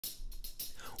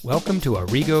Welcome to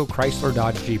Arrigo Chrysler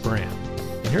Dodge Jeep Ram.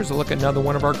 And here's a look at another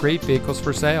one of our great vehicles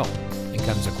for sale. It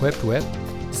comes equipped with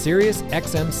Sirius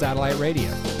XM satellite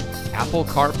radio, Apple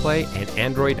CarPlay and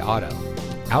Android Auto,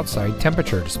 outside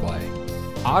temperature display,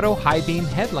 auto high beam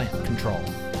headlamp control,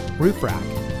 roof rack,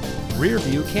 rear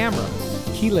view camera,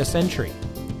 keyless entry,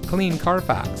 clean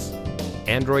Carfax,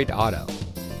 Android Auto,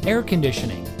 air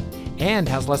conditioning, and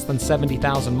has less than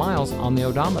 70,000 miles on the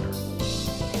odometer.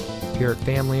 Here at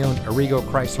family-owned Arrigo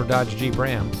Chrysler Dodge Jeep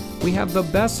Ram, we have the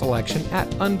best selection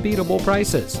at unbeatable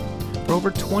prices. For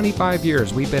over 25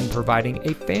 years, we've been providing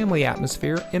a family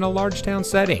atmosphere in a large town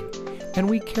setting, and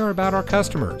we care about our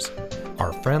customers.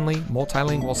 Our friendly,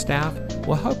 multilingual staff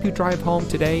will help you drive home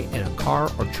today in a car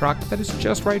or truck that is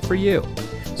just right for you.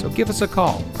 So give us a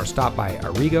call or stop by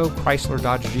Arrigo Chrysler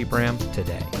Dodge Jeep Ram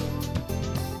today.